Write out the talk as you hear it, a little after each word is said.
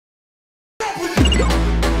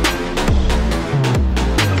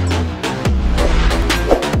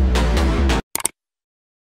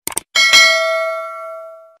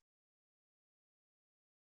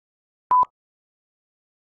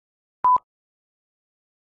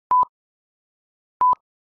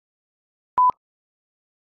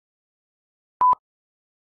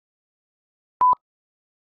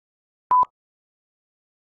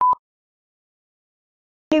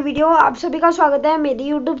Video. आप सभी का स्वागत है मेरी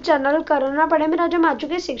यूट्यूब चैनल करना पड़े मेरा जो आ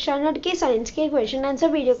चुके 6th स्टैंडर्ड की साइंस के क्वेश्चन आंसर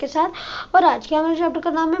वीडियो के साथ। और आज के हमारे चैप्टर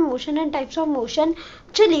का नाम है motion and types of motion.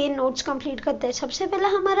 चलिए नोट्स कंप्लीट करते हैं। सबसे पहला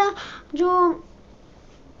हमारा जो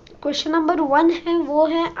क्वेश्चन नंबर 1 है वो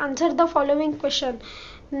है answer the following question.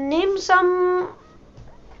 Name some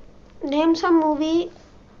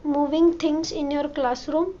moving things in your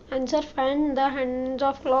classroom. Answer: fan, the hands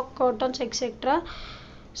of clock, curtains, etc.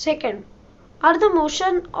 Second, are the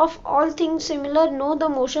motion of all things similar? No, the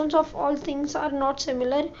motions of all things are not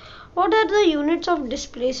similar. What are the units of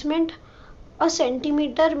displacement? A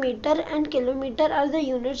centimeter, meter and kilometer are the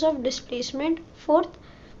units of displacement. Fourth,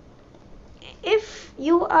 if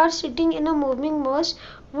you are sitting in a moving bus,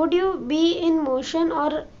 would you be in motion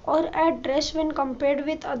or at rest when compared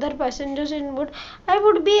with other passengers in bus? I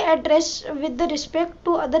would be at rest with the respect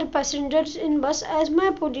to other passengers in bus, as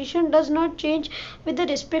my position does not change with the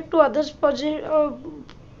respect to others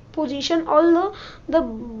position although the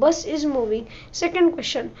bus is moving. Second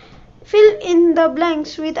question, fill in the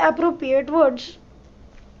blanks with appropriate words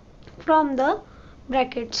from the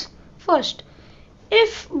brackets. First,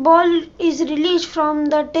 if ball is released from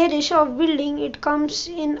the terrace of building, it comes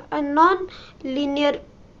in a non-linear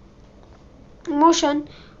motion.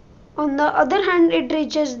 On the other hand, it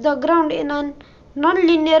reaches the ground in a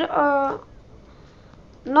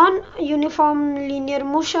non-uniform linear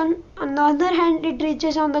motion. On the other hand, it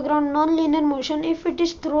reaches on the ground non-linear motion if it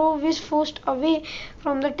is thrown with force away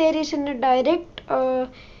from the terrace in a direct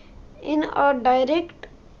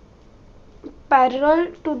parallel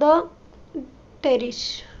to the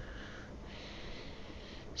terrace.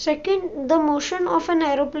 Second, the motion of an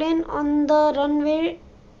aeroplane on the runway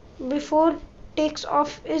before takes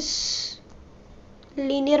off is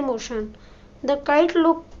linear motion. The kite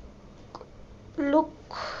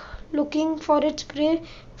looking for its prey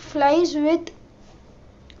flies with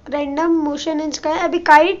random motion in sky. अभी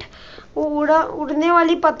kite उड़ने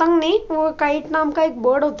वाली पतंग नहीं, वो kite नाम का एक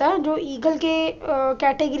bird होता है जो ईगल के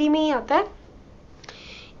कैटेगरी में ही आता है।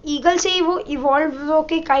 ईगल से ही वो इवॉल्व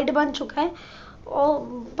होके काइट बन चुका है और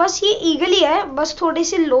बस ये ईगल ही है, बस थोड़ी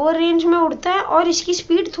सी लोअर रेंज में उड़ता है और इसकी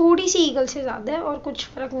स्पीड थोड़ी सी ईगल से ज़्यादा है और कुछ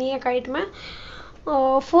फर्क नहीं है काइट में।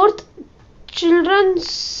 Fourth, children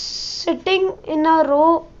sitting in a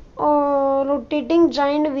rotating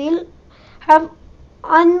giant wheel have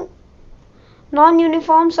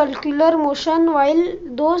non-uniform circular motion while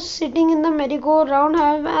those sitting in the merry-go-round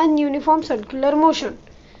have an uniform circular motion.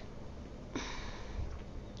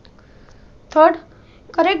 Third,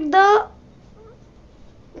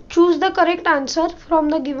 choose the correct answer from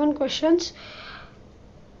the given questions.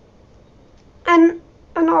 An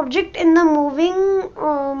object in the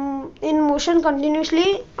in motion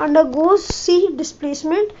continuously undergoes C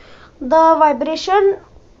displacement. The vibration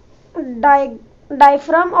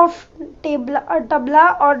diaphragm of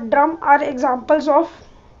tabla or drum are examples of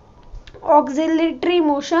auxiliary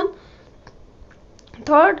motion.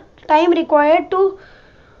 Third, time required to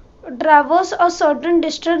traverse a certain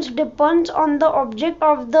distance depends on the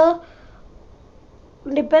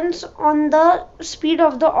speed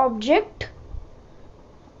of the object.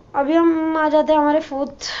 अभी हम आ जाते हैं हमारे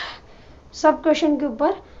fourth सब question के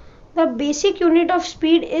ऊपर। The basic unit of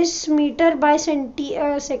speed is metre by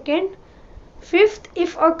second. Fifth,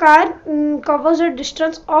 if a car covers a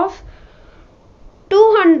distance of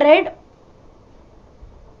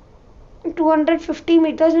 250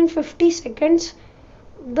 meters in 50 seconds,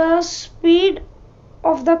 the speed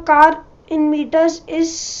of the car in meters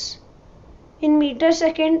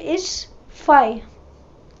second is 5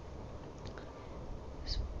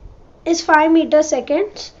 meters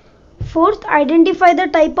seconds. Fourth, identify the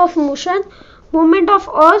type of motion. Movement of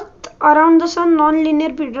earth around the sun,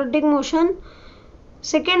 non-linear periodic motion.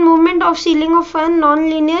 Second, movement of ceiling of fan,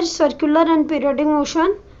 non-linear circular and periodic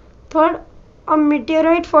motion. Third, a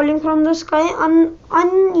meteorite falling from the sky,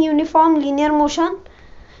 ununiform linear motion.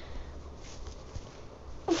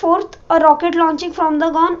 Fourth, a rocket launching from the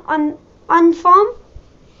ground,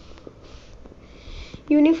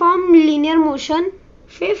 uniform linear motion.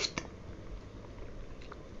 Fifth,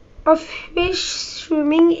 a fish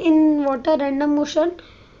swimming in water, random motion.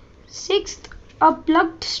 Sixth, a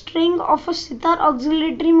plucked string of a sitar,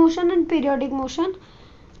 auxiliary motion and periodic motion.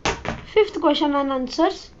 Fifth question and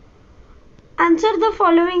answers. Answer the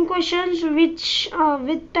following questions. With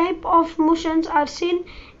type of motions are seen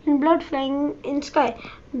in bird flying in sky?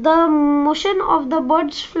 The motion of the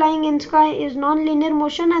birds flying in sky is non-linear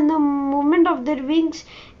motion and the movement of their wings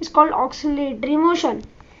is called auxiliary motion.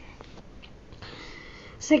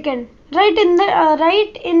 Second, write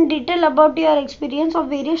in detail about your experience of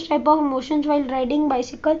various type of motions while riding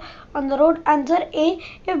bicycle on the road. Answer A.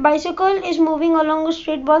 If bicycle is moving along a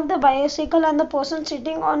straight path, the bicycle and the person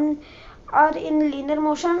sitting on are in linear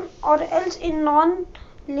motion, or else in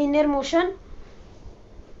non-linear motion.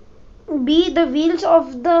 B. The wheels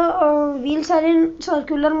of the wheels are in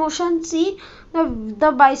circular motion. C.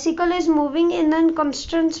 The bicycle is moving in a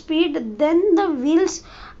constant speed, then the wheels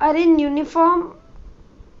are in uniform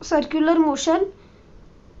circular motion,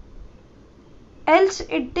 else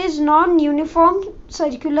it is non-uniform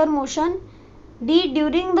circular motion. D.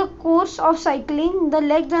 During the course of cycling, the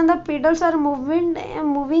legs and the pedals are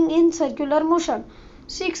moving in circular motion.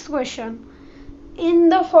 Sixth question. In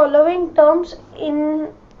the following terms,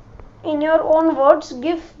 in your own words,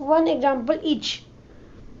 give one example each.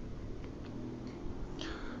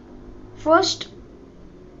 First,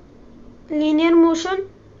 linear motion.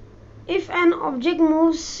 If an object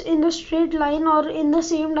moves in a straight line or in the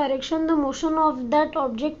same direction, the motion of that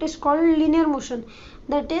object is called linear motion.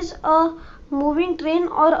 That is a moving train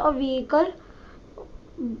or a vehicle.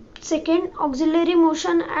 Second, auxiliary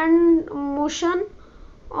motion and motion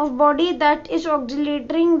of body that is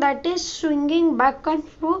oscillating, that is swinging back and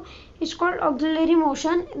forth, is called auxiliary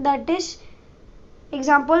motion. That is,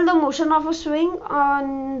 example, the motion of a swing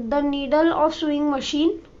on the needle of sewing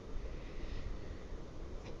machine.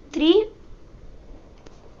 3.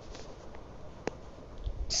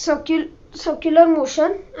 Circular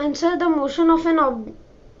motion. Answer. The motion of an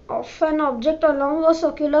object along a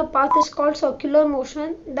circular path is called circular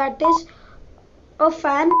motion. That is a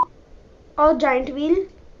fan or giant wheel.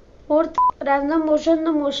 Fourth, random motion.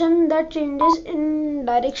 The motion that changes in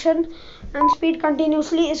direction and speed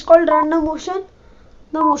continuously is called random motion.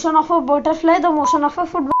 The motion of a butterfly, the motion of a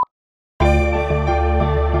football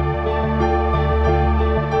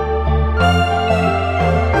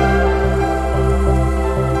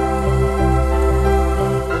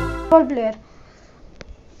player.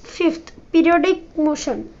 Fifth, periodic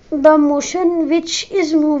motion. The motion which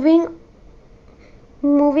is moving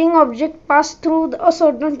object pass through a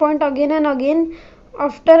certain point again and again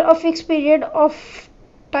after a fixed period of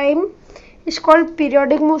time is called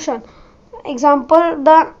periodic motion. Example,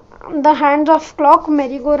 the hands of clock,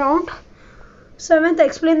 merry-go-round. Seventh,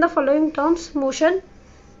 explain the following terms. Motion.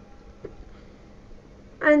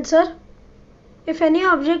 Answer. If any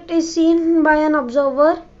object is seen by an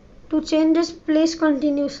observer to change its place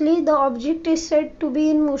continuously, the object is said to be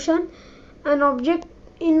in motion. An object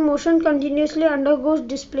in motion continuously undergoes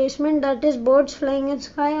displacement, that is birds flying in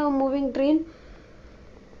sky or moving train.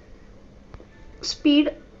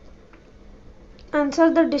 Speed. Answer.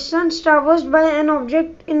 The distance traversed by an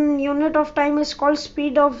object in unit of time is called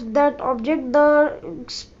speed of that object. The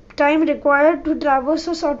time required to traverse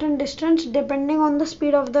a certain distance depending on the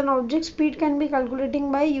speed of the object. Speed can be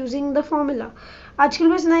calculating by using the formula. आज के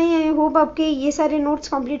लिए बस नहीं है. I hope आपके ये सारे notes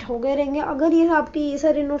complete हो गए रहेंगे. अगर ये आपके ये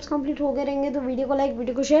सारे नोट्स कंप्लीट हो गए रहेंगे तो वीडियो को लाइक,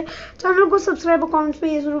 वीडियो को शेयर, चैनल को सब्सक्राइब और कमेंट्स में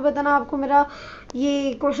ये ज़रूर बताना आपको मेरा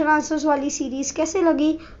ये क्वेश्चन आंसर्स वाली सीरीज़ कैसे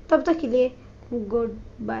लगी. तब तक के लिए गुड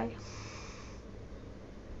बाय.